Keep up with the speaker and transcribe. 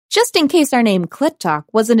Just in case our name Clit Talk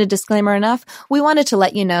wasn't a disclaimer enough, we wanted to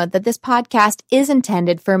let you know that this podcast is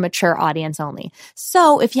intended for a mature audience only.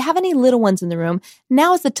 So if you have any little ones in the room,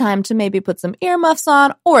 now is the time to maybe put some earmuffs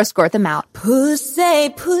on or escort them out. Pussy,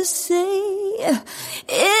 pussy,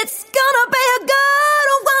 it's gonna be a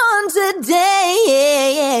good one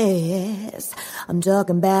today, yes. I'm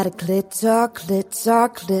talking about a clit talk, clit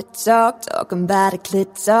talk, clit talk. Talking about a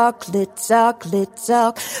clit talk, clit talk, clit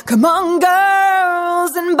talk. Come on,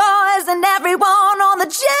 girls and boys and everyone on the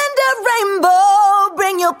gender rainbow.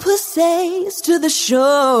 Bring your pussies to the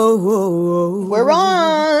show. We're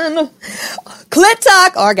on. Clit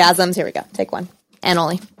Talk, orgasms. Here we go. Take one. And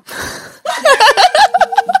only.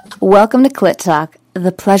 Welcome to Clit Talk,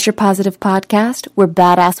 the pleasure-positive podcast where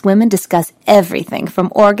badass women discuss everything from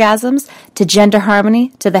orgasms to gender harmony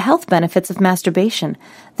to the health benefits of masturbation,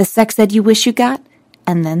 the sex ed you wish you got,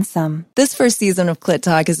 and then some. This first season of Clit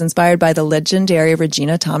Talk is inspired by the legendary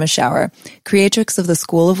Regina Thomas Schauer, creatrix of the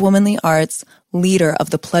School of Womanly Arts, leader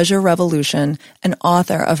of the pleasure revolution, and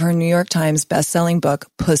author of her New York Times best-selling book,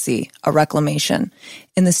 Pussy, A Reclamation.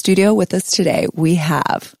 In the studio with us today, we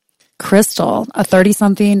have Crystal, a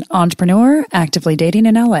 30-something entrepreneur actively dating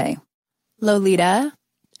in LA. Lolita,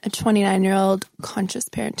 a 29-year-old conscious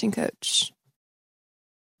parenting coach.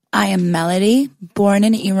 I am Melody, born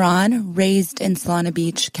in Iran, raised in Solana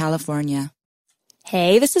Beach, California.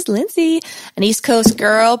 Hey, this is Lindsay, an East Coast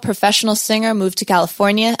girl, professional singer, moved to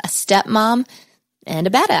California, a stepmom, and a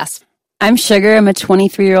badass. I'm Sugar. I'm a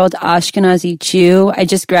 23-year-old Ashkenazi Jew. I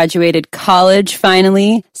just graduated college,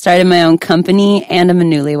 finally, started my own company, and I'm a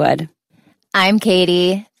newlywed. I'm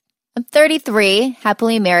Katie. I'm 33,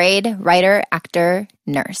 happily married, writer, actor,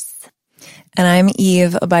 nurse. And I'm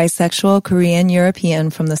Eve, a bisexual Korean European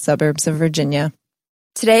from the suburbs of Virginia.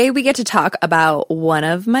 Today we get to talk about one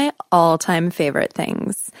of my all-time favorite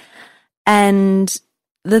things. And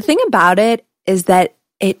the thing about it is that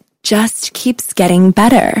it just keeps getting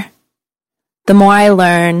better. The more I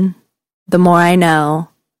learn, the more I know,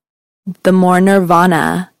 the more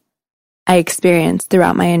nirvana I experience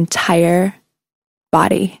throughout my entire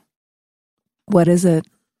body. What is it?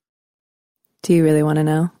 Do you really want to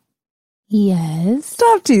know? Yes.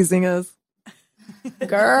 Stop teasing us.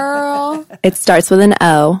 Girl. It starts with an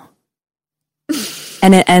O.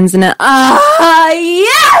 And it ends in an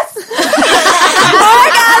yes!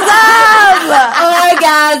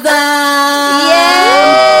 Orgasm!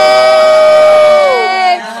 Yay!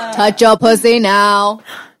 Touch your pussy now.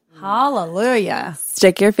 Hallelujah.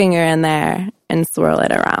 Stick your finger in there and swirl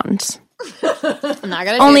it around. I'm not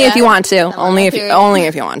gonna Only do if that. you want to. I'm Only not if doing only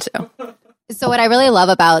if you want to. So what I really love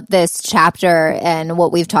about this chapter and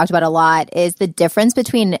what we've talked about a lot is the difference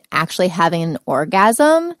between actually having an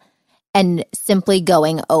orgasm and simply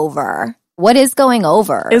going over. What is going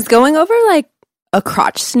over? Is going over like a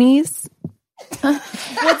crotch sneeze? What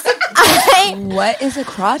is a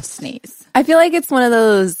crotch sneeze? I feel like it's one of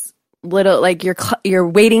those little, like you're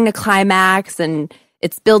waiting to climax and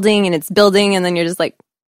it's building and then you're just like.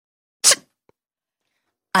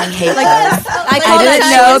 I hate those. I didn't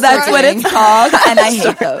know that's what it's called. And I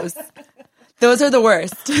hate those. Those are the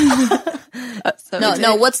worst.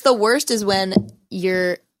 No, what's the worst is when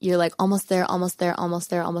you're like almost there,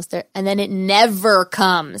 and then it never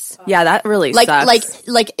comes. Yeah, that really sucks.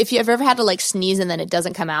 Like if you've ever had to like sneeze and then it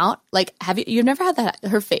doesn't come out, like you've never had that?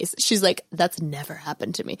 Her face, she's like, that's never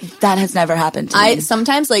happened to me. That has never happened to me. I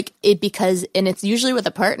sometimes like it because, and it's usually with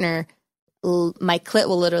a partner, my clit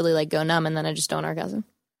will literally like go numb and then I just don't orgasm.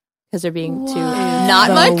 Because they're being too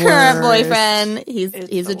not my current boyfriend.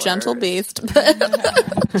 He's a gentle beast.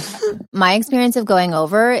 My experience of going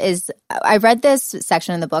over is I read this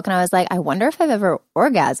section in the book and I was like, I wonder if I've ever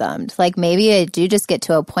orgasmed. Like maybe I do just get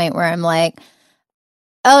to a point where I'm like,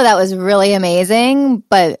 oh, that was really amazing,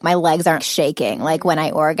 but my legs aren't shaking. Like when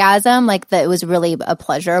I orgasm, like it was really a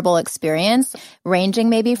pleasurable experience, ranging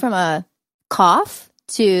maybe from a cough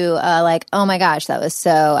to like, oh my gosh,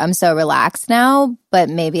 I'm so relaxed now, but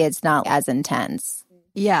maybe it's not as intense.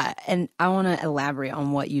 Yeah, and I want to elaborate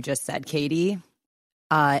on what you just said, Katie.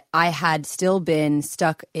 I had still been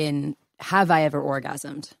stuck in, have I ever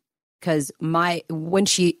orgasmed? Because the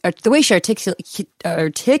way she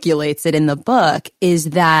articulates it in the book is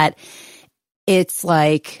that it's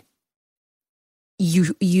like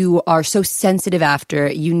you are so sensitive after,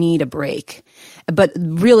 you need a break. But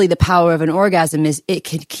really the power of an orgasm is it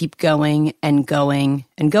could keep going and going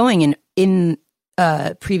and going. And in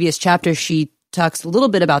previous chapters, she talks a little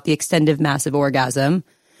bit about the extended massive orgasm,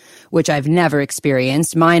 which I've never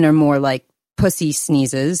experienced. Mine are more like pussy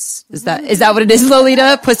sneezes. Is that what it is,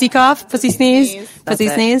 Lolita? Pussy cough? Pussy sneeze? Pussy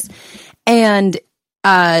sneeze? And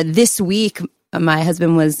this week, my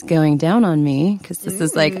husband was going down on me because this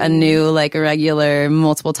is like a new, like a regular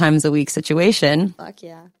multiple times a week situation. Fuck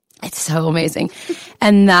yeah. It's so amazing.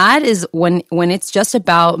 And that is when it's just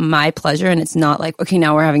about my pleasure and it's not like, okay,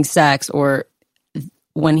 now we're having sex, or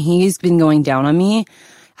when he's been going down on me,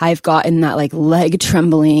 I've gotten that like leg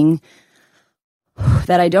trembling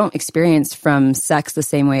that I don't experience from sex the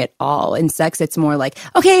same way at all. In sex, it's more like,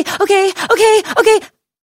 okay.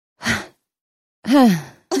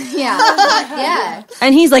 Yeah.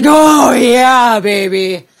 And he's like, oh, yeah,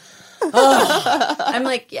 baby. Oh. I'm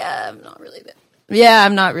like, yeah, I'm not really there. Yeah,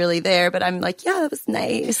 I'm not really there, but I'm like, yeah, that was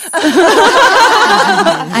nice.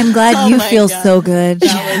 I'm glad you feel so good,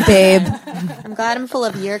 babe. I'm glad I'm full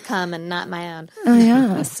of your cum and not my own. Oh,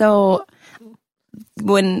 yeah. So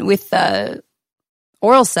when with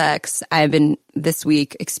oral sex, I've been this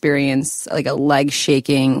week experienced like a leg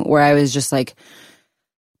shaking where I was just like,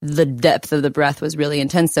 the depth of the breath was really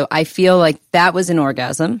intense. So I feel like that was an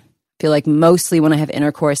orgasm. I feel like mostly when I have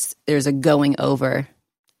intercourse, there's a going over.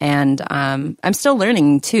 And I'm still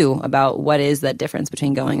learning, too, about what is that difference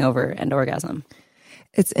between going over and orgasm.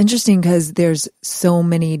 It's interesting because there's so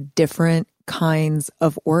many different kinds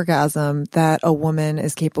of orgasm that a woman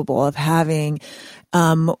is capable of having.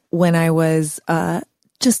 When I was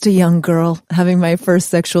just a young girl having my first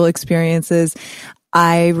sexual experiences,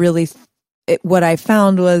 what I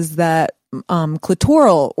found was that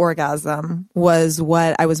clitoral orgasm was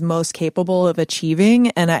what I was most capable of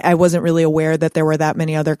achieving, and I wasn't really aware that there were that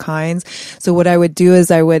many other kinds. So what I would do is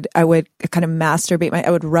I would kind of masturbate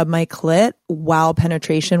I would rub my clit while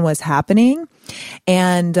penetration was happening,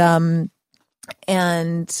 and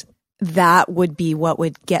that would be what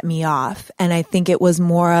would get me off. And I think it was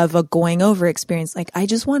more of a going over experience. Like I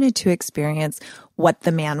just wanted to experience what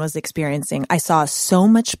the man was experiencing. I saw so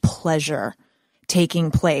much pleasure taking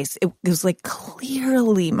place. It was like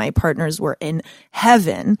clearly my partners were in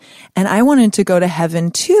heaven and I wanted to go to heaven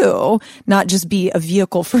too, not just be a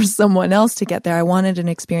vehicle for someone else to get there. I wanted an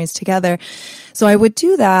experience together. So I would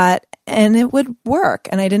do that and it would work.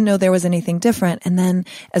 And I didn't know there was anything different. And then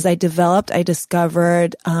as I developed, I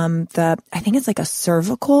discovered I think it's like a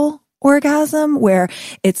cervical orgasm, where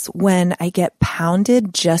it's when I get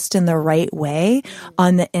pounded just in the right way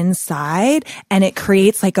on the inside and it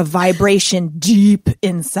creates like a vibration deep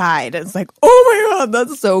inside. It's like, oh my God,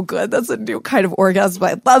 that's so good. That's a new kind of orgasm.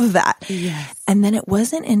 I love that. Yes. And then it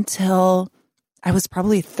wasn't until I was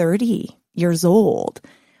probably 30 years old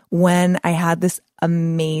when I had this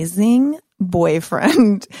amazing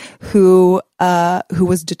boyfriend who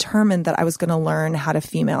was determined that I was going to learn how to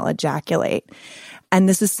female ejaculate. And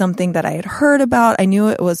this is something that I had heard about. I knew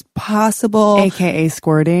it was possible. AKA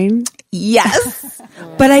squirting. Yes.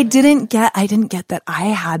 But I didn't get that I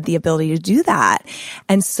had the ability to do that.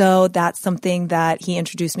 And so that's something that he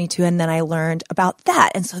introduced me to. And then I learned about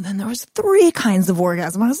that. And so then there was 3 kinds of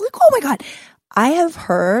orgasm. I was like, oh my God. I have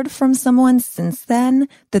heard from someone since then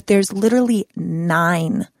that there's literally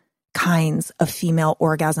 9 kinds of female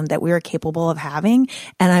orgasm that we are capable of having.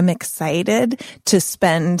 And I'm excited to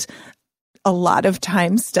spend a lot of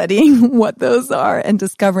time studying what those are and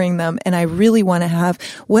discovering them. And I really want to have,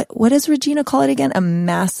 what does Regina call it again? A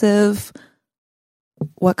massive,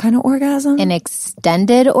 what kind of orgasm? An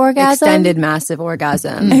extended orgasm? Extended massive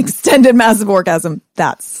orgasm. Extended massive orgasm.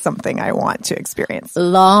 That's something I want to experience.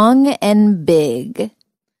 Long and big.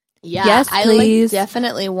 Yeah, Yes, please. I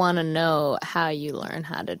definitely want to know how you learn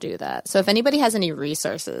how to do that. So if anybody has any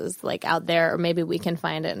resources like out there, or maybe we can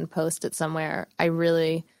find it and post it somewhere,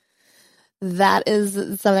 that is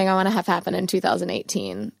something I want to have happen in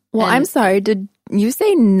 2018. Well, I'm sorry. Did you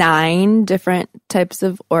say 9 different types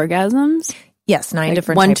of orgasms? Yes, 9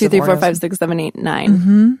 different 1, types 2, 3, of 4, orgasms. 5, 6, 7, 8, 9.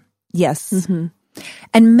 Mm-hmm. Yes. Mm-hmm.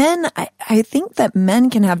 And men, I think that men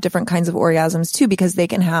can have different kinds of orgasms too, because they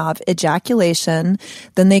can have ejaculation,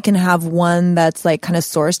 then they can have one that's like kind of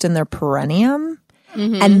sourced in their perineum.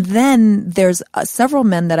 Mm-hmm. And then there's several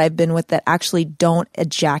men that I've been with that actually don't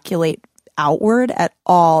ejaculate outward at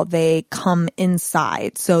all. They come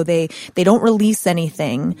inside. So they don't release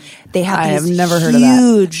anything. They have I these have never heard of that.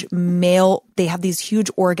 huge they have these huge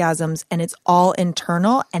orgasms and it's all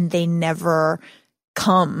internal and they never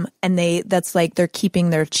come. And that's like they're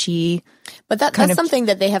keeping their chi. But that's something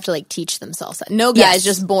that they have to like teach themselves. No guy's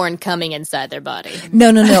just born coming inside their body.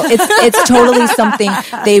 No. It's totally something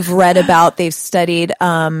they've read about, they've studied,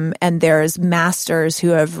 and there's masters who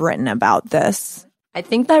have written about this. I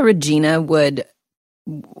think that Regina would,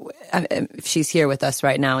 if she's here with us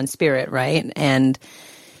right now in spirit, right? And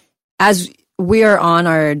as we are on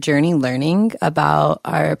our journey learning about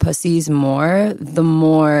our pussies more, the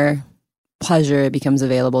more pleasure becomes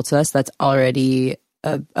available to us. That's already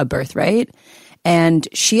a birthright. And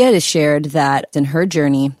she had shared that in her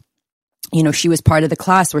journey, you know, she was part of the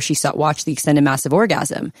class where she watched the extended massive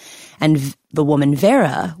orgasm. And the woman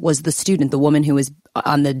Vera was the student, the woman who was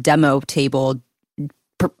on the demo table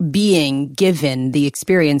being given the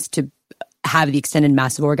experience to have the extended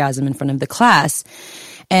massive orgasm in front of the class.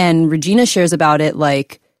 And Regina shares about it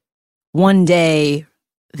like one day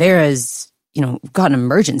Vera's, you know, got an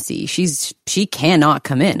emergency. She cannot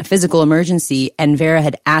come in, a physical emergency. And Vera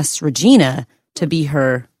had asked Regina to be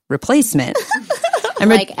her replacement.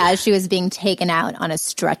 Like as she was being taken out on a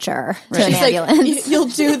stretcher to an ambulance. Like, you'll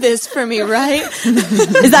do this for me, right?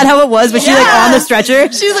 Is that how it was? Was she like on the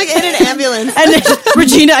stretcher? She was like in an ambulance. And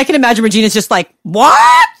Regina, I can imagine Regina's just like,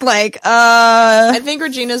 what? Like, I think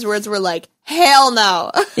Regina's words were like, hell no.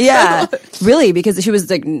 Yeah, really, because she was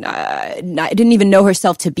like, didn't even know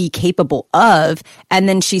herself to be capable of. And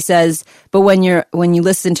then she says, but when you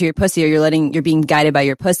listen to your pussy, or you're being guided by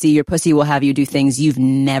your pussy will have you do things you've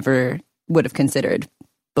never would have considered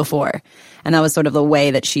before. And that was sort of the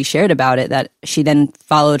way that she shared about it, that she then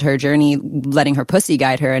followed her journey, letting her pussy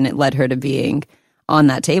guide her, and it led her to being on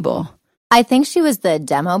that table. I think she was the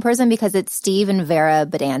demo person because it's Steve and Vera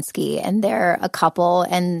Badansky, and they're a couple,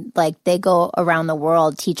 and like they go around the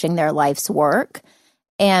world teaching their life's work.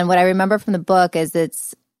 And what I remember from the book is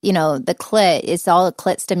it's, you know, the clit, it's all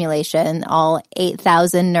clit stimulation, all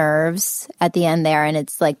 8,000 nerves at the end there, and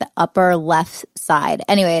it's like the upper left side.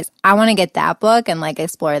 Anyways, I want to get that book and like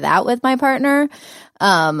explore that with my partner.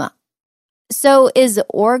 So is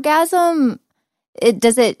orgasm,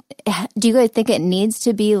 do you guys think it needs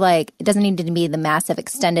to be like, it doesn't need to be the massive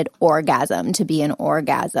extended orgasm to be an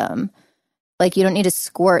orgasm? Like you don't need to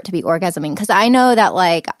squirt to be orgasming? Because I know that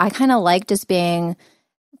like, I kind of like just being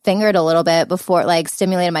fingered a little bit before, like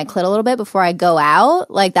stimulated my clit a little bit before I go out.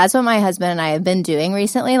 Like that's what my husband and I have been doing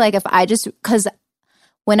recently. Like if I just, because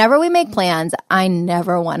whenever we make plans, I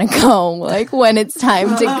never want to go like when it's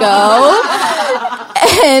time to go.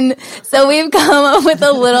 And so we've come up with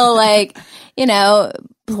a little like, you know,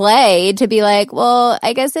 play to be like, well,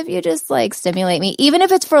 I guess if you just like stimulate me, even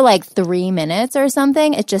if it's for like 3 minutes or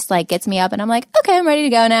something, it just like gets me up and I'm like, okay, I'm ready to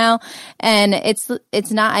go now. And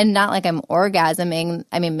I'm not like I'm orgasming.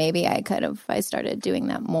 I mean, maybe I could have if I started doing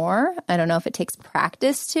that more. I don't know if it takes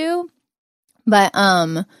practice too, but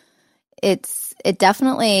it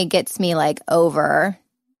definitely gets me like over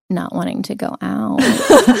not wanting to go out.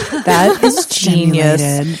 That is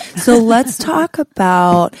genius. So let's talk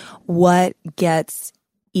about what gets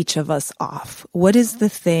each of us off. What is the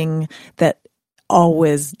thing that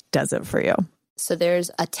always does it for you? So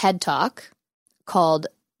there's a TED Talk called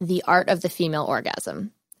The Art of the Female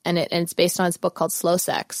Orgasm. And it's based on this book called Slow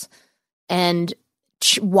Sex. And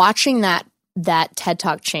watching that TED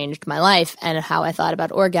Talk changed my life and how I thought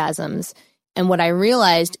about orgasms. And what I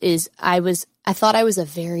realized is I thought I was a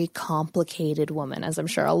very complicated woman, as I'm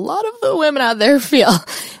sure a lot of the women out there feel.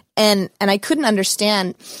 And I couldn't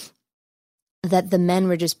understand that the men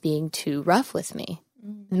were just being too rough with me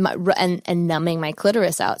and numbing my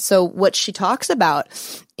clitoris out. So what she talks about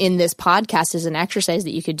in this podcast is an exercise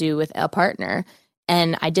that you could do with a partner.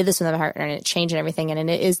 And I did this with my partner and it changed and everything. And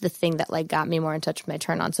it is the thing that like got me more in touch with my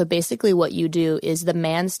turn on. So basically what you do is the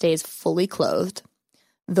man stays fully clothed.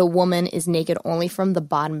 The woman is naked only from the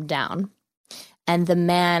bottom down. And the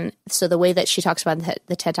man, so the way that she talks about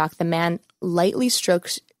the TED Talk, the man lightly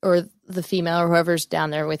strokes, or the female or whoever's down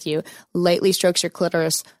there with you, lightly strokes your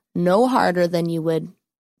clitoris no harder than you would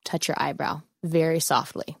touch your eyebrow, very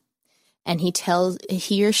softly. And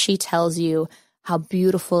he or she tells you how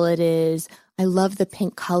beautiful it is. I love the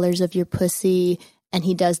pink colors of your pussy. And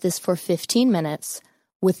he does this for 15 minutes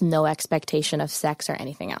with no expectation of sex or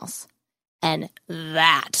anything else. And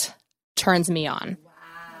that turns me on.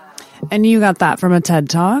 And you got that from a TED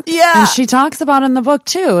Talk? Yeah. And she talks about in the book,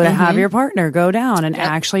 too, to have your partner go down and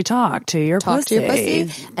actually talk to your pussy.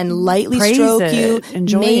 And lightly Praise stroke it. you,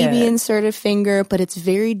 Enjoy maybe it. insert a finger, but it's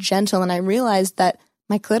very gentle. And I realized that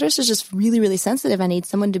my clitoris is just really, really sensitive. I need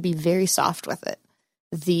someone to be very soft with it.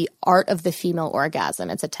 The Art of the Female Orgasm.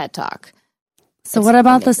 It's a TED Talk. So what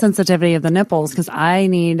about the sensitivity of the nipples? Because I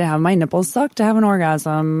need to have my nipples sucked to have an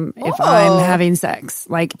orgasm if I'm having sex,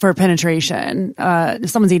 like for penetration. If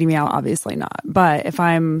someone's eating me out, obviously not. But if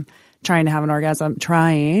I'm trying to have an orgasm,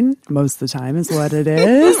 most of the time is what it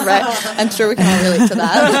is. Right. I'm sure we can all relate to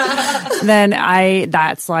that. Then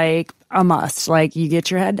that's like a must. Like you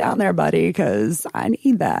get your head down there, buddy, because I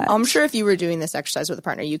need that. I'm sure if you were doing this exercise with a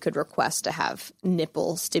partner, you could request to have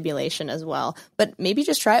nipple stimulation as well. But maybe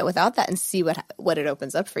just try it without that and see what it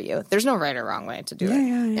opens up for you. There's no right or wrong way to do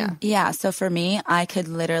it. Yeah. So for me, I could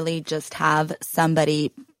literally just have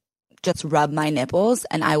somebody just rub my nipples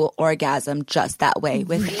and I will orgasm just that way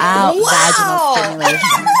without vaginal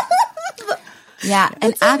stimulation. Yeah,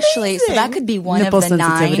 and actually, so that could be one Nipple of the 9.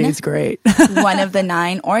 sensitivity is great. One of the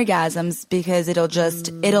 9 orgasms, because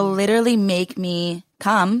it'll literally make me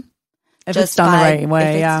come. If it's done the right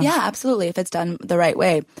way, yeah, absolutely. If it's done the right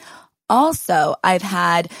way. Also,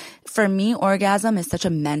 for me, orgasm is such a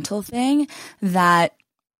mental thing that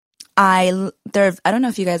I don't know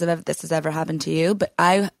if you guys this has ever happened to you, but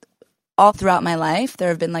all throughout my life, there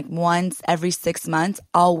have been like once every 6 months,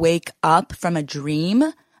 I'll wake up from a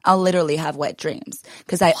dream. I'll literally have wet dreams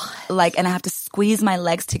because and I have to squeeze my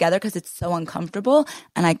legs together because it's so uncomfortable,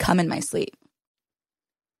 and I come in my sleep.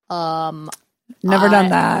 Never done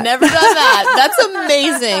that. Never done that. That's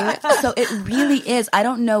amazing. So it really is. I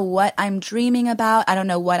don't know what I'm dreaming about. I don't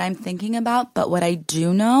know what I'm thinking about, but what I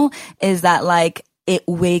do know is that like it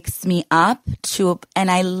wakes me up and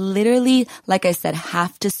I literally, like I said,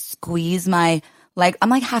 have to squeeze I'm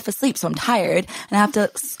like half asleep, so I'm tired, and I have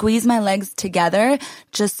to squeeze my legs together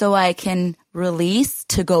just so I can release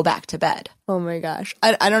to go back to bed. Oh my gosh.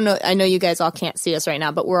 I don't know. I know you guys all can't see us right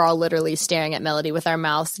now, but we're all literally staring at Melody with our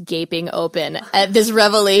mouths gaping open at this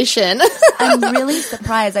revelation. I'm really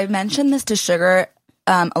surprised. I mentioned this to Sugar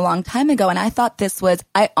a long time ago, and I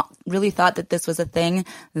really thought that this was a thing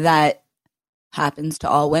that happens to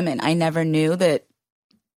all women. I never knew that.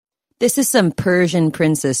 This is some Persian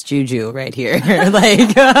princess juju right here.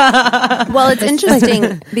 Well, it's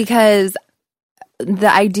interesting because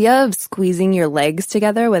the idea of squeezing your legs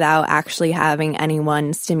together without actually having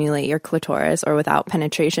anyone stimulate your clitoris or without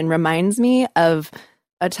penetration reminds me of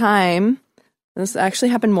a time, this actually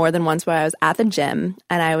happened more than once, where I was at the gym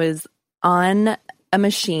and I was on a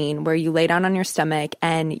machine where you lay down on your stomach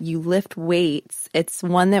and you lift weights. It's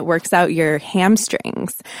one that works out your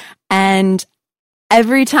hamstrings. And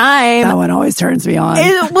every time, that one always turns me on.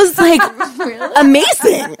 It was like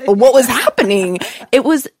amazing what was happening. It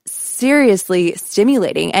was seriously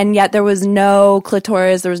stimulating, and yet there was no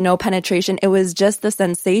clitoris, there was no penetration. It was just the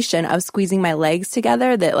sensation of squeezing my legs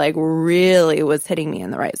together that like really was hitting me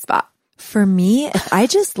in the right spot. For me, if I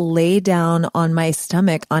just lay down on my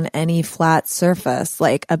stomach on any flat surface,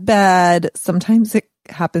 like a bed, sometimes it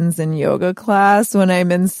happens in yoga class when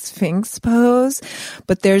I'm in Sphinx pose,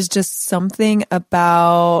 but there's just something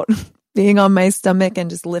about being on my stomach and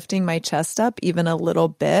just lifting my chest up even a little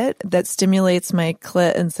bit that stimulates my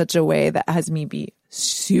clit in such a way that has me be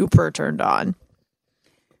super turned on.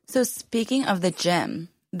 So speaking of the gym,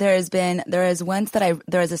 there is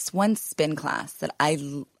this one spin class that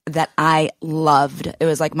I loved. It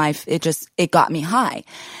was like it got me high.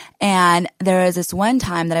 And there was this one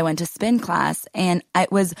time that I went to spin class, and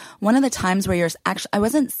it was one of the times where I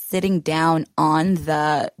wasn't sitting down on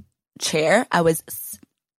the chair. I was,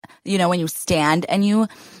 when you stand and you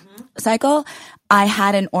cycle, I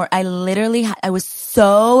was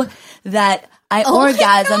so that I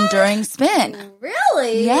orgasmed during spin.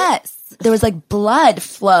 Really? Yes. There was like blood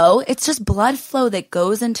flow. It's just blood flow that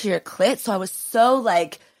goes into your clit. So I was so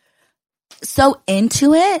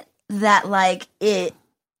into it that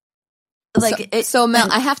So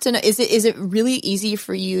Mel, I have to know, is it really easy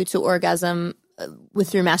for you to orgasm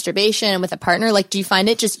through masturbation and with a partner? Like, do you find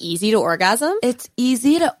it just easy to orgasm? It's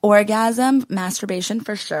easy to orgasm, masturbation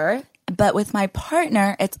for sure. But with my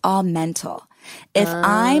partner, it's all mental. If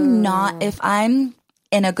I'm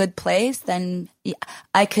in a good place, then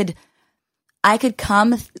I could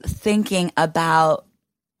come thinking about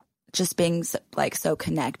just being so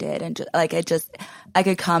connected, and I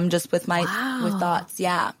could come just with with thoughts.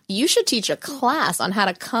 Yeah. You should teach a class on how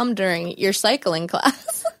to come during your cycling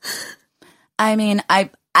class. I mean,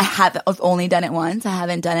 I've only done it once. I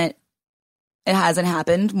haven't done it. It hasn't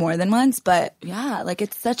happened more than once, but yeah,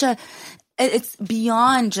 it's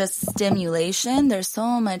beyond just stimulation. There's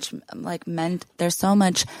so much there's so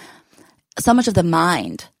much of the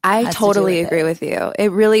mind. I totally agree with you.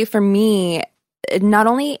 It really, for me, not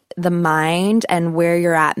only the mind and where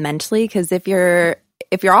you're at mentally, because if you're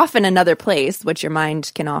off in another place, which your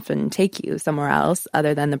mind can often take you somewhere else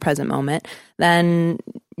other than the present moment, then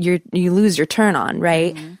you lose your turn on,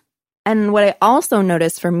 right? Mm-hmm. And what I also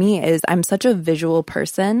notice for me is I'm such a visual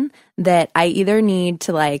person that I either need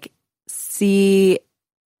to see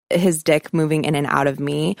his dick moving in and out of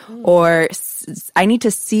me, or I need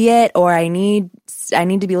to see it, or I need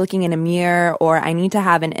to be looking in a mirror, or I need to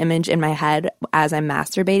have an image in my head as I'm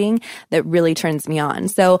masturbating that really turns me on.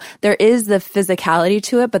 So there is the physicality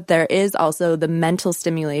to it, but there is also the mental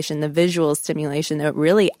stimulation, the visual stimulation that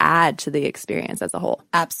really add to the experience as a whole.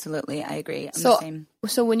 Absolutely. I agree. I'm the same.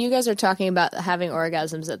 So when you guys are talking about having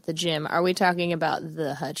orgasms at the gym, are we talking about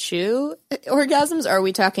the hachu orgasms, or are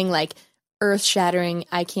we talking like earth-shattering,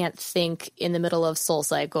 I can't think in the middle of Soul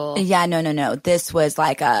Cycle? Yeah, no. This was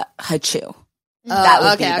like a hachu.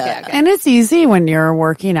 Okay. And it's easy when you're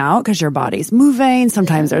working out because your body's moving.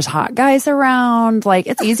 Sometimes there's hot guys around. Like,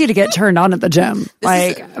 it's easy to get turned on at the gym.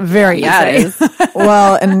 Like, very easy.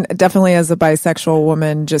 Well, and definitely as a bisexual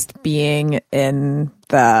woman, just being in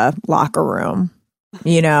the locker room,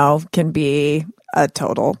 can be a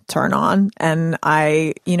total turn on. And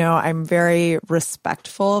I'm very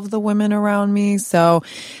respectful of the women around me. So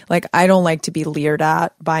like, I don't like to be leered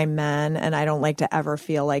at by men, and I don't like to ever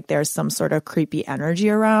feel like there's some sort of creepy energy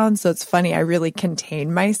around. So it's funny. I really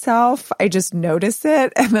contain myself. I just notice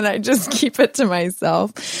it and then I just keep it to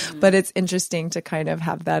myself. But it's interesting to kind of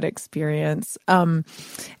have that experience. You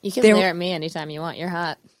can leer at me anytime you want. You're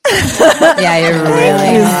hot. Yeah, you're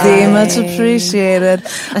really much appreciated.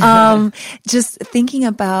 Just thinking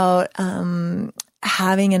about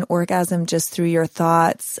having an orgasm just through your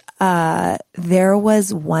thoughts. There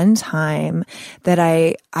was one time that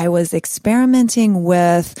I was experimenting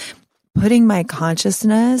with putting my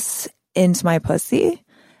consciousness into my pussy.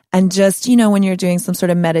 And just, when you're doing some sort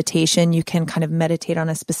of meditation, you can kind of meditate on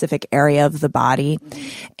a specific area of the body.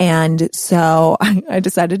 And so I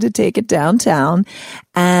decided to take it downtown,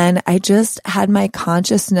 and I just had my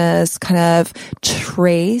consciousness kind of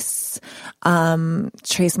trace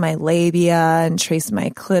my labia and trace my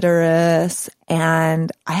clitoris.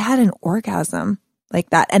 And I had an orgasm like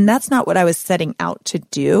that. And that's not what I was setting out to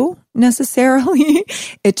do necessarily.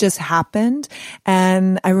 It just happened.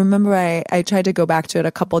 And I remember I tried to go back to it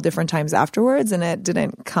a couple different times afterwards, and it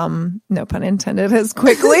didn't come, no pun intended, as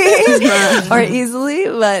quickly or easily.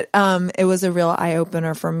 But it was a real eye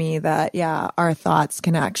opener for me that, our thoughts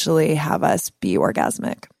can actually have us be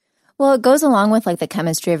orgasmic. Well, it goes along with like the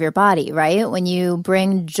chemistry of your body, right? When you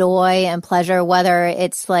bring joy and pleasure, whether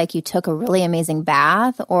it's like you took a really amazing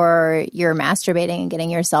bath or you're masturbating and getting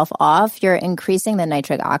yourself off, you're increasing the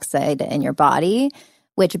nitric oxide in your body,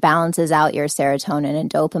 which balances out your serotonin and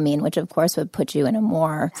dopamine, which of course would put you in a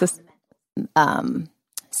more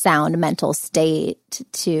sound mental state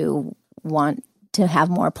to want to have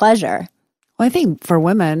more pleasure. Well, I think for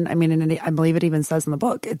women, I mean, and I believe it even says in the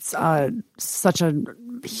book, it's such a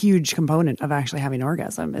huge component of actually having an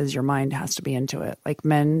orgasm is your mind has to be into it. Like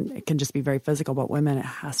men, it can just be very physical, but women, it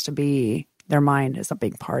has to be, their mind is a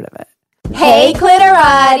big part of it. Hey,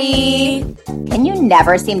 Clitorati! Can you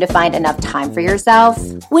never seem to find enough time for yourself?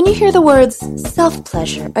 When you hear the words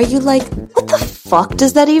self-pleasure, are you like, what the fuck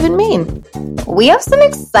does that even mean? We have some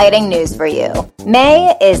exciting news for you.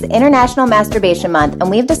 May is International Masturbation Month, and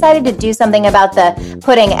we've decided to do something about the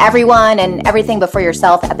putting everyone and everything before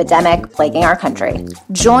yourself epidemic plaguing our country.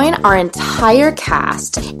 Join our entire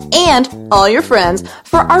cast and all your friends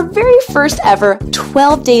for our very first ever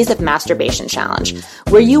 12 Days of Masturbation Challenge,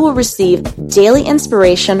 where you will receive daily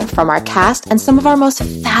inspiration from our cast and some of our most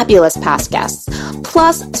fabulous past guests,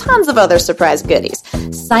 plus tons of other surprise goodies.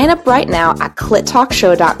 Sign up right now at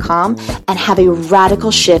clittalkshow.com and have a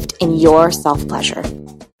radical shift in your self-pleasure.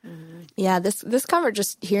 Yeah, this cover,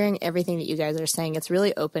 just hearing everything that you guys are saying, it's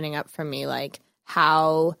really opening up for me, like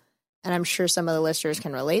how, and I'm sure some of the listeners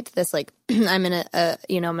can relate to this, like I'm in a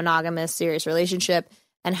monogamous, serious relationship,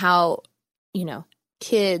 and how,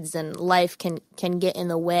 kids and life can get in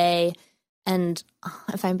the way. And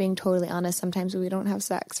if I'm being totally honest, sometimes we don't have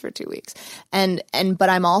sex for 2 weeks. But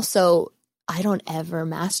I'm also, I don't ever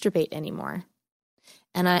masturbate anymore.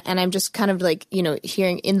 And I'm just kind of like,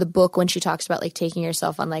 hearing in the book when she talks about like taking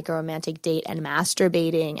yourself on like a romantic date and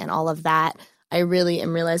masturbating and all of that, I really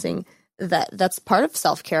am realizing that that's part of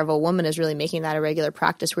self-care of a woman, is really making that a regular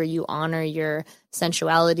practice where you honor your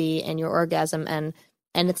sensuality and your orgasm.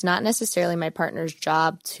 And it's not necessarily my partner's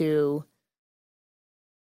job to,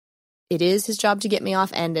 it is his job to get me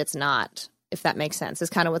off, and it's not, if that makes sense. Is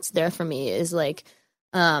kind of what's there for me is like,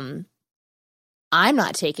 I'm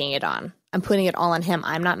not taking it on. I'm putting it all on him.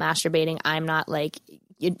 I'm not masturbating. I'm not like,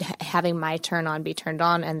 having my turn on be turned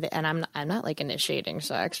on, and I'm not like initiating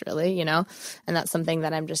sex really, you know, and that's something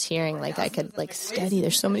that I'm just hearing. Like I could like study.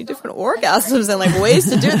 There's so many different orgasms and like ways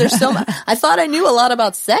to do it. There's so much. I thought I knew a lot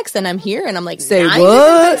about sex, and I'm here, and I'm like, say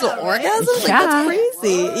what? Orgasms? Like that's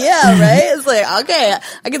crazy. Yeah, right. It's like okay,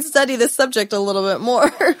 I can study this subject a little bit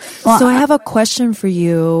more. Well, so I have a question for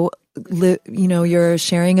you. You know, you're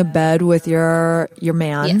sharing a bed with your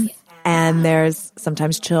man. Yes. And there's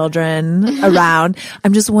sometimes children around.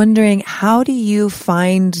 I'm just wondering, how do you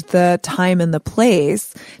find the time and the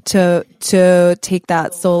place to take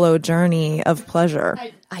that solo journey of pleasure?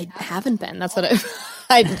 I haven't been. That's what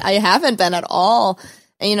I haven't been at all.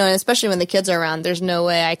 And, you know, especially when the kids are around, there's no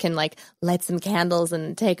way I can like light some candles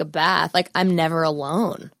and take a bath. Like I'm never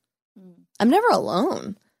alone.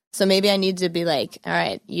 So maybe I need to be like, all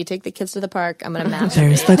right, you take the kids to the park. I'm going to masturbate.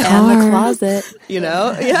 There's the car. And the closet, you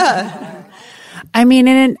know? Yeah. I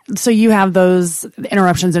mean, so you have those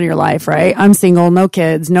interruptions in your life, right? I'm single, no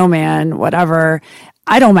kids, no man, whatever.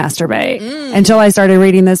 I don't masturbate. Until I started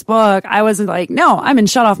reading this book, I was like, no, I'm in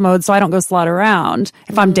shut off mode, so I don't go slut around.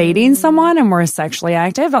 If I'm dating someone and we're sexually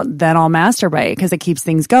active, then I'll masturbate because it keeps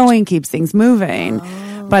things going, keeps things moving.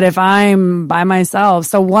 But if I'm by myself,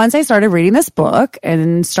 so once I started reading this book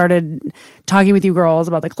and started talking with you girls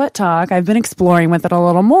about the clit talk, I've been exploring with it a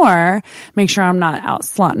little more, make sure I'm not out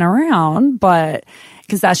slutting around, but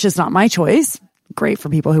because that's just not my choice. Great for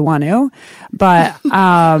people who want to, but hey,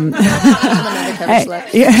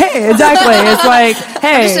 exactly. It's like,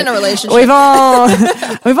 hey, I'm just in a relationship.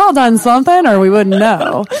 we've all done something, or we wouldn't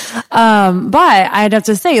know. But I'd have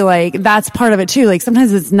to say, like, that's part of it too. Like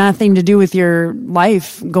sometimes it's nothing to do with your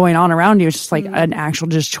life going on around you. It's just like an actual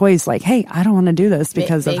just choice. Like, hey, I don't want to do this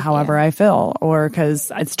because of however I feel, or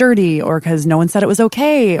because it's dirty, or because no one said it was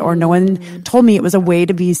okay, or no one told me it was a way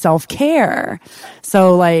to be self-care.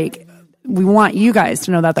 So like, we want you guys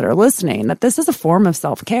to know that are listening, that this is a form of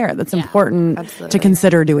self-care that's important to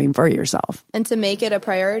consider doing for yourself. And to make it a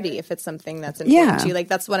priority if it's something that's important to you. Like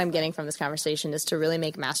that's what I'm getting from this conversation, is to really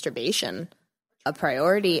make masturbation a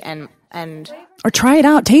priority and or try it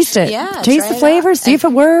out, taste it. Yeah, taste the flavor, see if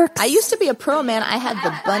it works. I used to be a pro, man. I had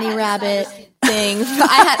the bunny rabbit thing.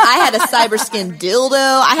 I had a cyber skin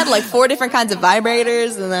dildo. I had like 4 different kinds of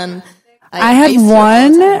vibrators, and then I had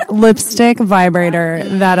one lipstick vibrator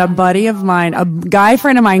that a buddy of mine, a guy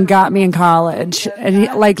friend of mine, got me in college. And he,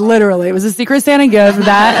 like, literally, it was a Secret Santa gift,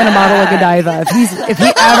 that and a bottle of Godiva. If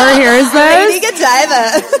he ever hears this.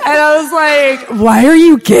 Godiva. And I was like, why are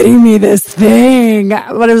you getting me this thing?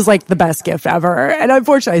 But it was like the best gift ever. And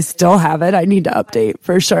unfortunately, I still have it. I need to update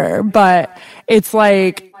for sure. But it's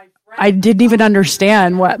like, I didn't even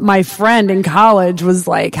understand what my friend in college was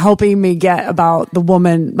like helping me get about the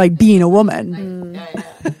woman, like being a woman.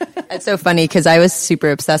 It's so funny because I was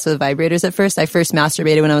super obsessed with vibrators at first. I first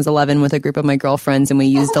masturbated when I was 11 with a group of my girlfriends, and we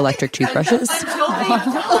used electric toothbrushes.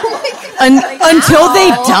 Until they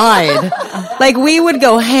died. Like, we would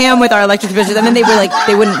go ham with our electric toothbrushes, and then they were like,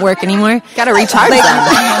 they wouldn't work anymore. Gotta recharge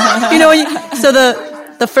them. You know, so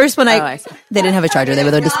the first one they didn't have a charger, they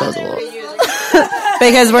were the disposable.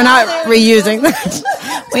 Because we're not reusing that.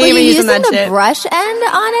 We ain't even using that shit. The brush end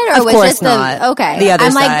on it, or of was course just not. Okay, the other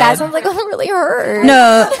I'm like, side. that sounds like it really hurt.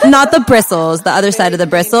 No, not the bristles. The other side of the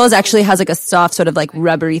bristles actually has like a soft sort of like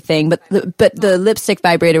rubbery thing. But the lipstick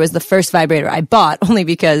vibrator was the first vibrator I bought, only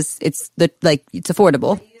because it's it's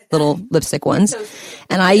affordable, little lipstick ones,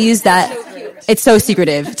 and I use that. It's so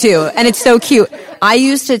secretive too, and it's so cute. I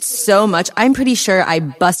used it so much. I'm pretty sure I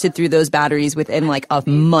busted through those batteries within like a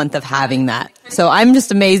month of having that. So I'm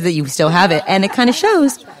just amazed that you still have it, and it kind of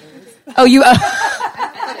shows. Oh, you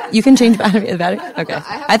can change battery. Okay,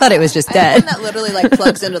 I thought it was just dead. One that literally like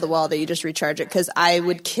plugs into the wall that you just recharge it, because I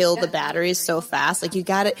would kill the batteries so fast. Like you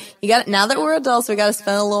got it. Now that we're adults, we got to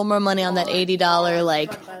spend a little more money on that $80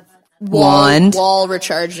 like wall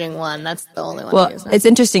recharging one. That's the only one. Well, it's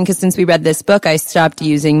interesting because since we read this book, I stopped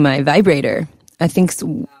using my vibrator. I think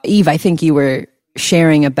Eve, you were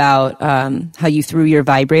sharing about how you threw your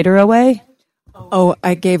vibrator away. Oh,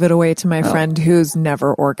 I gave it away to my friend who's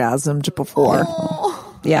never orgasmed before.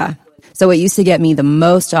 Yeah. So what used to get me the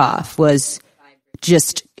most off was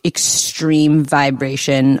just extreme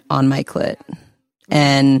vibration on my clit.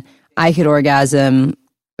 And I could orgasm,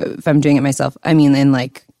 if I'm doing it myself, I mean, in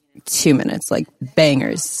like 2 minutes, like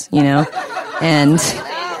bangers, you know? And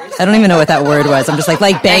I don't even know what that word was. I'm just like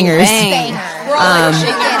bangers.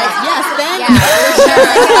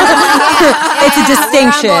 It's a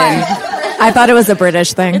distinction. I thought it was a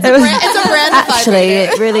British thing. It's a brand of actually,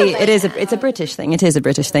 it's a British thing. It is a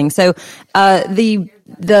British thing. So,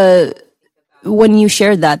 when you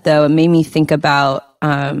shared that though, it made me think about,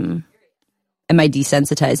 am I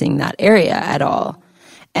desensitizing that area at all?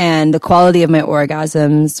 And the quality of my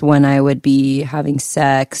orgasms when I would be having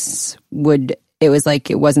sex it was like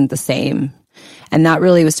it wasn't the same. And that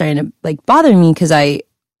really was starting to like bother me because I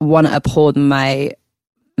want to uphold my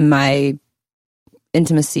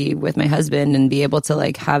intimacy with my husband and be able to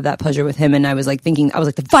like have that pleasure with him. And I was like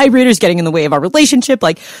the vibrator's getting in the way of our relationship.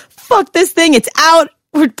 Like, fuck this thing. It's out.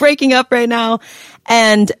 We're breaking up right now.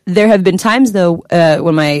 And there have been times though,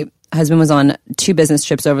 when my husband was on 2 business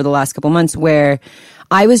trips over the last couple months where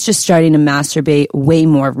I was just starting to masturbate way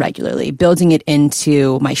more regularly, building it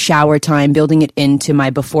into my shower time, building it into my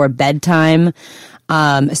before bedtime,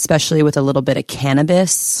 especially with a little bit of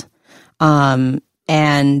cannabis. And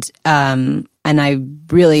I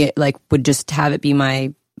really like would just have it be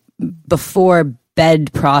my before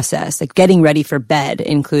bed process, like getting ready for bed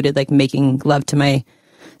included like making love to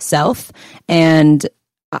myself. And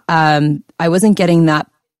I wasn't getting that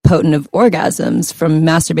potent of orgasms from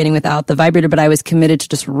masturbating without the vibrator, but I was committed to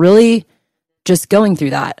just really just going through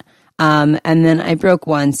that. And then I broke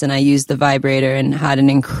once and I used the vibrator and had an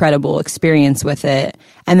incredible experience with it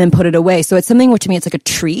and then put it away. So it's something where to me, it's like a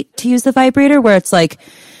treat to use the vibrator where it's like,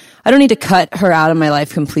 I don't need to cut her out of my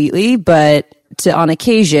life completely, but on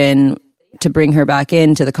occasion to bring her back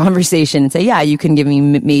into the conversation and say, yeah, you can give me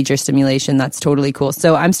major stimulation. That's totally cool.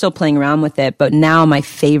 So I'm still playing around with it, but now my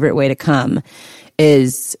favorite way to come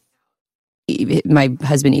is my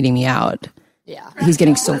husband eating me out. Yeah. He's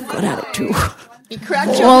getting so good at it too.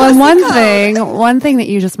 Well, and one thing that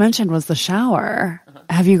you just mentioned was the shower.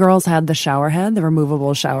 Have you girls had the shower head, the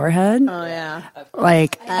removable shower head? Oh, yeah.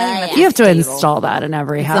 Like, you have to install that in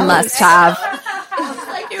every house. It's a must-have.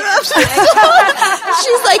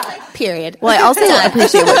 She's like, period. Well, I also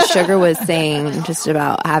appreciate what Sugar was saying just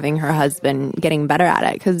about having her husband getting better at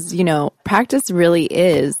it. Because, practice really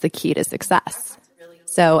is the key to success.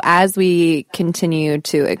 So as we continue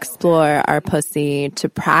to explore our pussy, to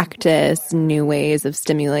practice new ways of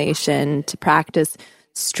stimulation, to practice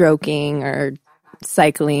stroking or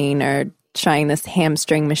cycling or trying this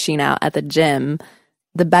hamstring machine out at the gym,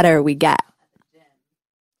 the better we get.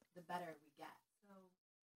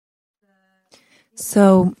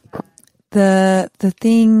 So the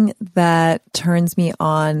thing that turns me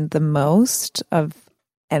on the most of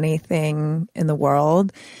anything in the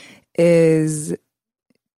world is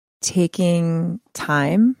taking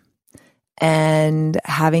time and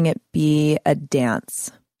having it be a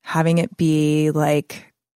dance, having it be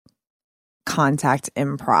like contact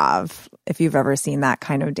improv. If you've ever seen that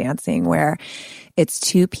kind of dancing where it's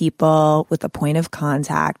 2 people with a point of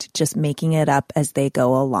contact, just making it up as they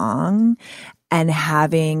go along and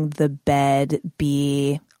having the bed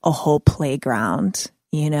be a whole playground,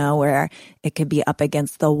 where it could be up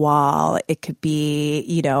against the wall. It could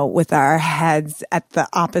be, with our heads at the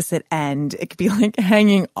opposite end. It could be like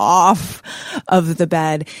hanging off of the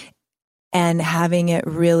bed and having it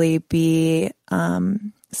really be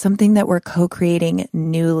something that we're co-creating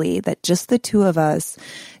newly, that just the 2 of us,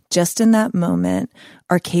 just in that moment,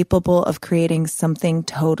 are capable of creating something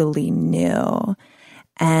totally new.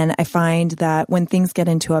 And I find that when things get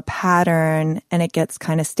into a pattern and it gets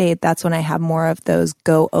kind of stayed, that's when I have more of those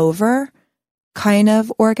go over kind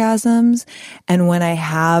of orgasms. And when we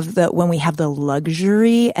have the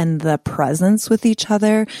luxury and the presence with each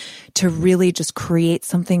other to really just create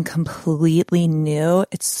something completely new,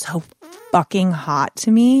 it's so fucking hot to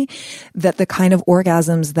me that the kind of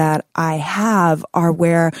orgasms that I have are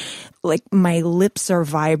where like my lips are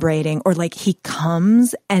vibrating or like he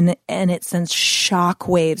comes and it sends shock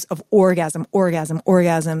waves of orgasm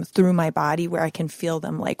through my body where I can feel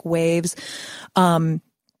them like waves.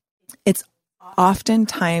 It's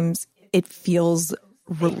oftentimes it feels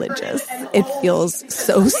religious. It feels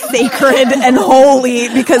so sacred and holy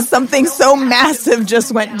because something so massive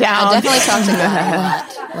just went down. I definitely talk to God.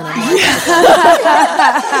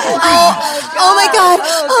 Oh my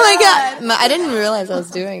God. I didn't realize I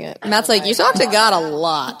was doing it. Matt's like, you talk to God a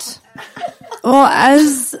lot. Well,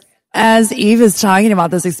 as Eve is talking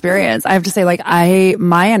about this experience, I have to say, like,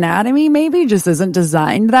 my anatomy maybe just isn't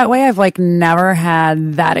designed that way. I've like never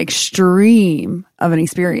had that extreme of an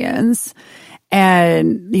experience.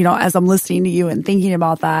 And, as I'm listening to you and thinking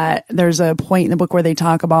about that, there's a point in the book where they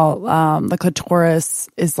talk about the clitoris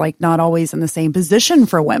is like not always in the same position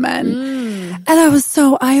for women. And that was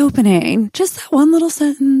so eye-opening. Just that one little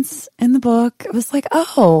sentence in the book. It was like,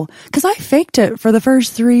 oh, because I faked it for the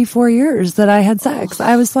first 3-4 years that I had sex.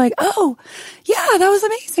 I was like, oh, yeah, that was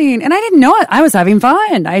amazing. And I didn't know it. I was having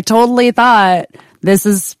fun. I totally thought this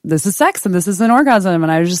is sex and this is an orgasm,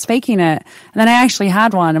 and I was just faking it. And then I actually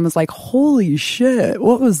had one and was like, holy shit,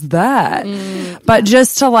 what was that? But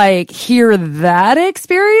just to like hear that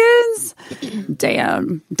experience,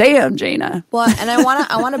 damn, Jaina. Well, and I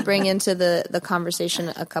want to bring into the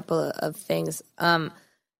conversation a couple of things.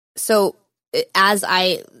 So as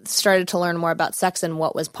I started to learn more about sex and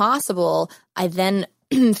what was possible, I then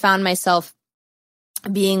found myself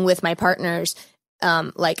being with my partners.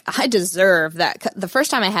 Like, I deserve that. The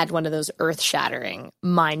first time I had one of those earth-shattering,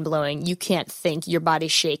 mind-blowing, you can't think, your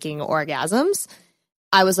body's shaking orgasms,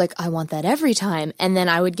 I was like, I want that every time. And then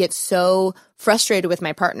I would get so frustrated with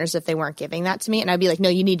my partners if they weren't giving that to me. And I'd be like, no,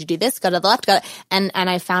 you need to do this, go to the left, go to... And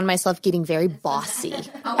I found myself getting very bossy.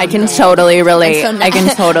 I can totally relate. I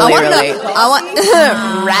can totally relate.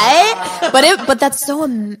 Right? But that's so,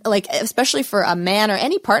 like, especially for a man or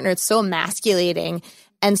any partner, it's so emasculating.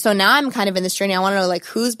 And so now I'm kind of in this journey. I want to know, like,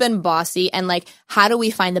 who's been bossy and, like, how do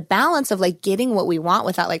we find the balance of, like, getting what we want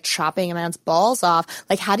without, like, chopping a man's balls off?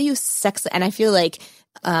 Like, how do you sex? And I feel like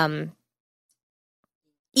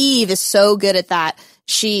Eve is so good at that.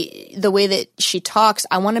 The way that she talks,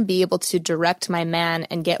 I want to be able to direct my man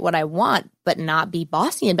and get what I want, but not be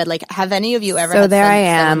bossy in bed. Like, have any of you ever? So there I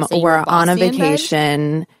am. We're on a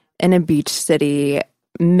vacation in a beach city,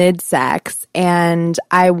 mid-sex, and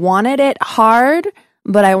I wanted it hard,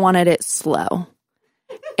 but I wanted it slow.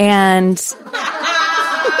 And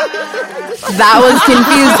that was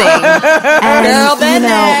confusing. And,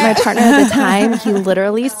 my partner at the time, he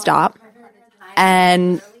literally stopped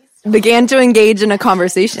and began to engage in a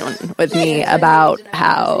conversation with me about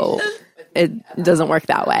how it doesn't work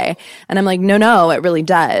that way. And I'm like, no, it really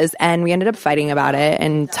does. And we ended up fighting about it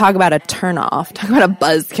and talk about a turnoff, talk about a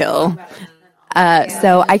buzzkill.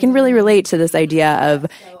 So I can really relate to this idea of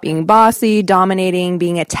being bossy, dominating,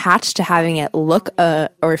 being attached to having it look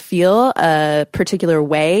or feel a particular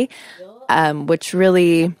way, which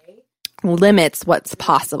really limits what's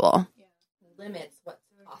possible.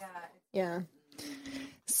 Yeah.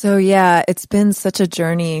 So yeah, it's been such a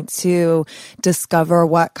journey to discover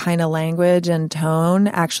what kind of language and tone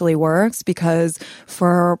actually works, because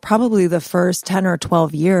for probably the first 10 or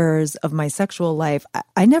 12 years of my sexual life,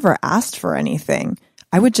 I never asked for anything.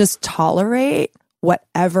 I would just tolerate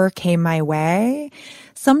whatever came my way.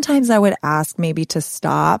 Sometimes I would ask maybe to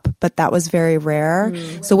stop, but that was very rare.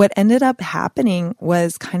 So what ended up happening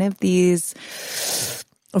was kind of these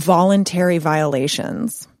voluntary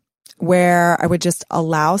violations, where I would just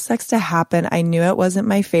allow sex to happen. I knew it wasn't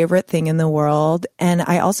my favorite thing in the world. And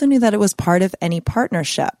I also knew that it was part of any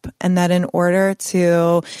partnership, and that in order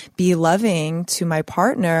to be loving to my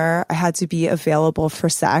partner, I had to be available for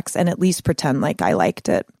sex and at least pretend like I liked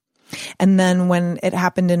it. And then when it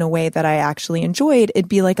happened in a way that I actually enjoyed, it'd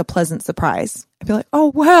be like a pleasant surprise. I'd be like,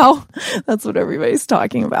 oh, wow, that's what everybody's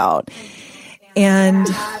talking about. And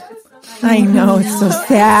I know, it's so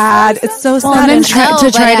sad. It's so sad. Well, and then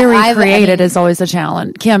try to recreate it is always a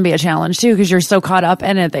challenge. Can be a challenge too, because you're so caught up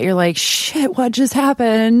in it that you're like, shit, what just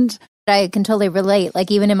happened? I can totally relate.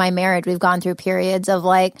 Like, even in my marriage, we've gone through periods of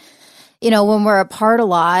like, you know, when we're apart a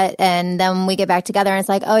lot and then we get back together and it's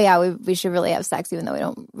like, oh yeah, we should really have sex even though we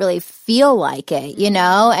don't really feel like it, you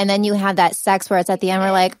know? And then you have that sex where it's at the end,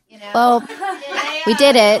 we're like, well, we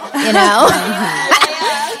did it, you know?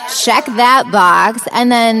 Check that box.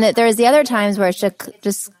 And then there's the other times where it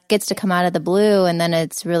just gets to come out of the blue and then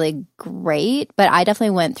it's really great. But I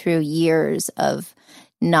definitely went through years of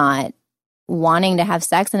not wanting to have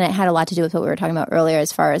sex, and it had a lot to do with what we were talking about earlier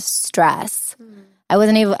as far as stress. I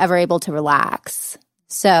wasn't ever able to relax.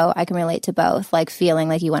 So I can relate to both, like feeling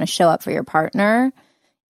like you want to show up for your partner.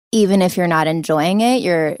 Even if you're not enjoying it,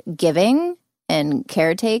 you're giving and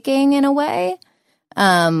caretaking in a way,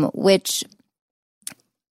 which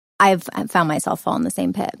I've found myself fall in the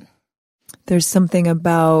same pit. There's something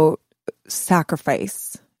about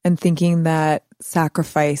sacrifice and thinking that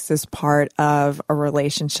sacrifice is part of a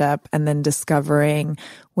relationship, and then discovering,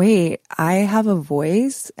 wait, I have a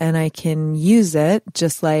voice and I can use it.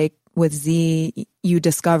 Just like with Z, you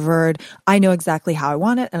discovered, I know exactly how I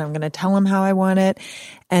want it and I'm going to tell him how I want it.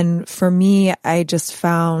 And for me, I just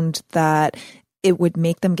found that it would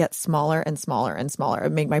make them get smaller and smaller and smaller. It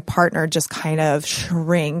would make my partner just kind of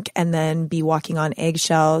shrink and then be walking on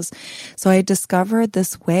eggshells. So I discovered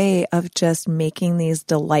this way of just making these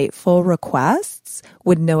delightful requests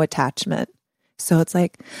with no attachment. So it's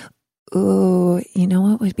like, ooh, you know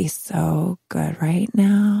what would be so good right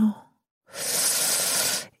now?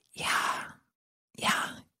 Yeah.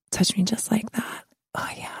 Touch me just like that. Oh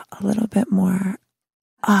yeah, a little bit more.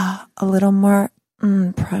 A little more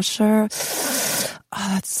pressure. Oh,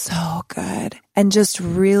 that's so good. And just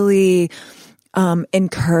really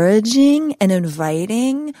encouraging and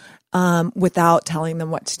inviting, without telling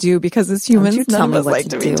them what to do, because as humans, none of us like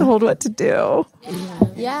to be told what to do.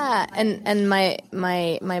 Yeah, and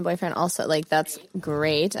my boyfriend also, like, that's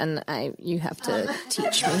great, and you have to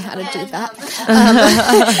teach me how to do that.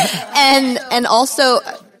 And also,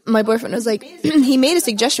 my boyfriend was like, he made a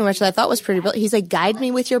suggestion which I thought was pretty brilliant. He's like, guide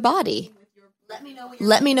me with your body.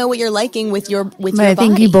 Let me know what you're liking with your body. I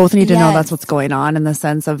think you both need to know that's what's going on, in the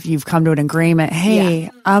sense of you've come to an agreement. Hey,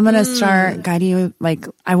 I'm going to start guiding you. Like,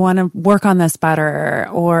 I want to work on this better.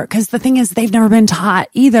 Or, cause the thing is, they've never been taught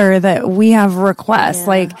either that we have requests.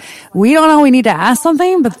 Like, we don't know we need to ask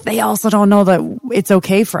something, but they also don't know that it's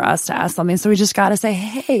okay for us to ask something. So we just got to say,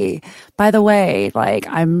 hey, by the way, like,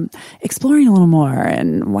 I'm exploring a little more,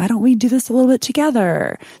 and why don't we do this a little bit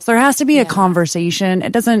together? So there has to be a conversation.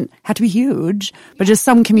 It doesn't have to be huge, but just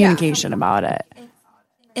some communication about it.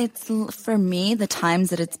 It's, for me, the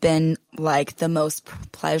times that it's been like the most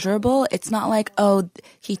pleasurable, it's not like, oh,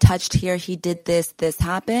 he touched here, he did this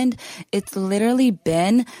happened. It's literally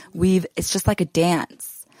been, it's just like a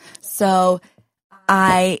dance. So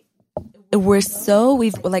we've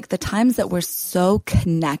like the times that we're so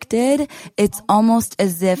connected, it's almost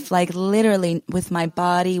as if, like, literally with my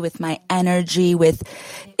body, with my energy, with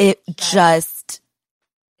it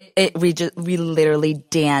we literally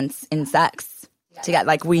dance in sex together.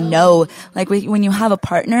 Like, we know, like, when you have a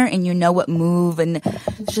partner and you know what move, and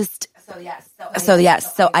just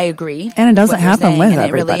so I agree. And it doesn't happen with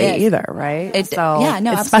everybody either, right? It's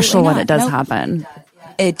special when it does happen.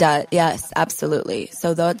 It does, yes, absolutely.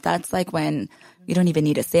 So that's like when you don't even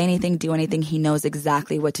need to say anything, do anything. He knows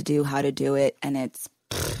exactly what to do, how to do it, and it's.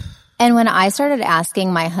 And when I started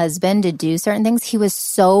asking my husband to do certain things, he was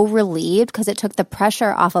so relieved, because it took the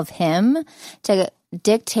pressure off of him to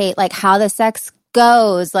dictate, like, how the sex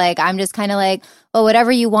goes. Like, I'm just kind of like, oh,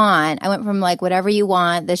 whatever you want. I went from, like, whatever you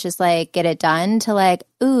want, let's just, like, get it done, to, like,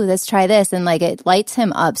 ooh, let's try this. And, like, it lights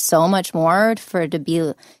him up so much more to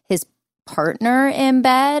be his partner in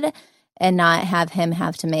bed, and not have him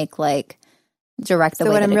have to make, like, direct the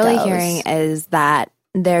way that it goes. So what I'm really hearing is that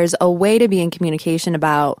there's a way to be in communication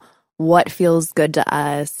about what feels good to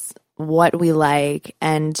us, what we like,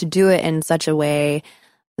 and to do it in such a way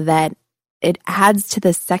that it adds to the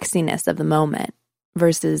sexiness of the moment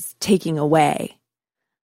versus taking away.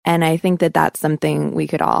 And I think that that's something we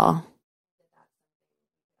could all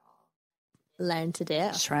learn to do.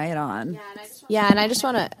 Try it on. Yeah, and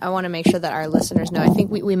I want to make sure that our listeners know. I think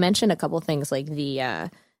we mentioned a couple things, like the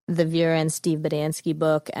Vera and Steve Badansky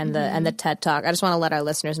book and the TED Talk. I just want to let our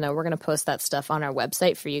listeners know we're going to post that stuff on our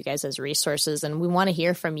website for you guys as resources, and we want to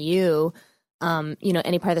hear from you.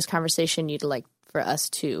 Any part of this conversation you'd like for us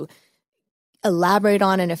to elaborate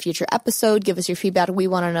on in a future episode. Give us your feedback. We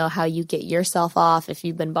want to know how you get yourself off, if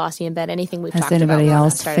you've been bossy in bed, anything we've talked about. Has anybody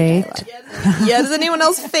else faked? Yeah, does anyone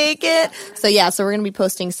else fake it? So we're going to be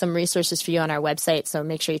posting some resources for you on our website, so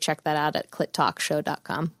make sure you check that out at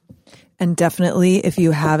clittalkshow.com. And definitely, if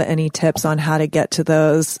you have any tips on how to get to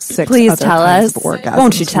those 6 please other tell kinds us. of orgasms,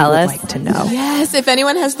 Won't you tell us? Like to know. Yes, if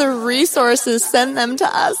anyone has the resources, send them to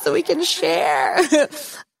us so we can share.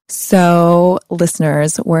 So,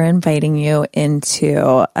 listeners, we're inviting you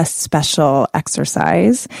into a special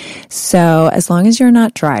exercise. So, as long as you're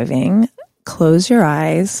not driving, close your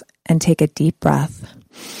eyes and take a deep breath.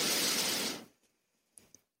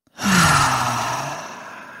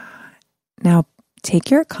 Now,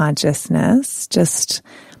 take your consciousness, just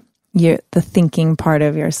the thinking part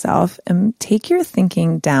of yourself, and take your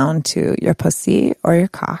thinking down to your pussy or your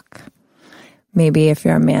cock. Maybe if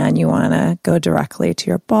you're a man, you want to go directly to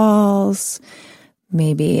your balls.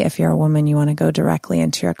 Maybe if you're a woman, you want to go directly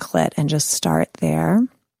into your clit and just start there.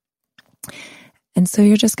 And so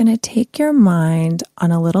you're just going to take your mind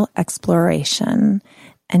on a little exploration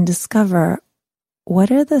and discover,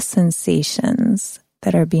 what are the sensations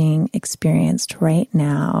that are being experienced right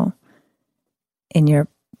now in your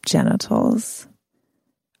genitals?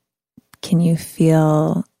 Can you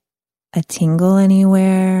feel a tingle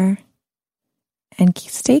anywhere? And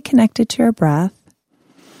stay connected to your breath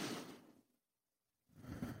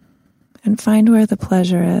and find where the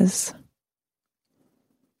pleasure is.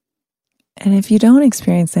 And if you don't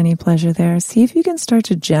experience any pleasure there, see if you can start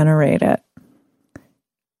to generate it.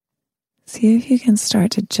 See if you can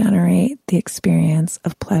start to generate the experience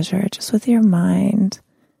of pleasure just with your mind.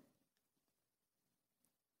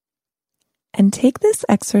 And take this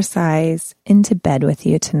exercise into bed with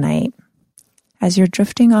you tonight as you're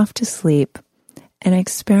drifting off to sleep, and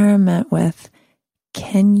experiment with,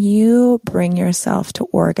 can you bring yourself to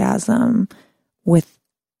orgasm with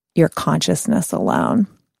your consciousness alone?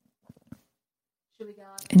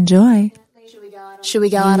 Enjoy. Should we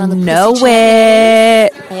go out on the Know pussy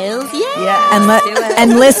it. Hell yeah.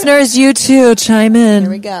 And listeners, you too, chime in.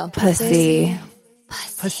 Here we go. Pussy.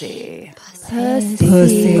 Pussy.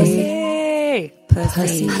 Pussy. Pussy.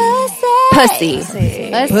 Pussy. Pussy.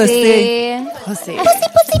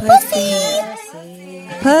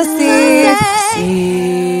 Pussy.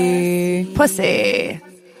 Pussy.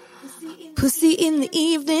 Pussy in the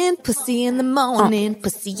evening, pussy in the morning,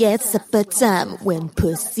 pussy at supper time. When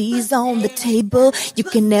pussy's on the table, you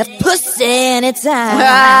can have pussy anytime.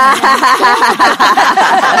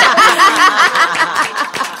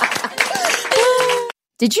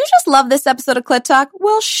 Did you just love this episode of Clit Talk?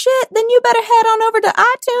 Well, shit, then you better head on over to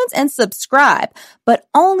iTunes and subscribe. But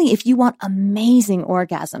only if you want amazing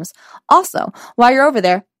orgasms. Also, while you're over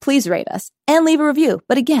there, please rate us and leave a review.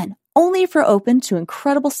 But again, only if you're open to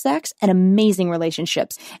incredible sex and amazing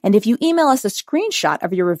relationships. And if you email us a screenshot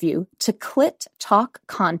of your review to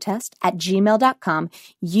clittalkcontest@gmail.com,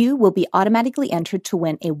 you will be automatically entered to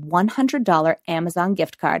win a $100 Amazon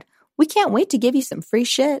gift card. We can't wait to give you some free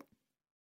shit.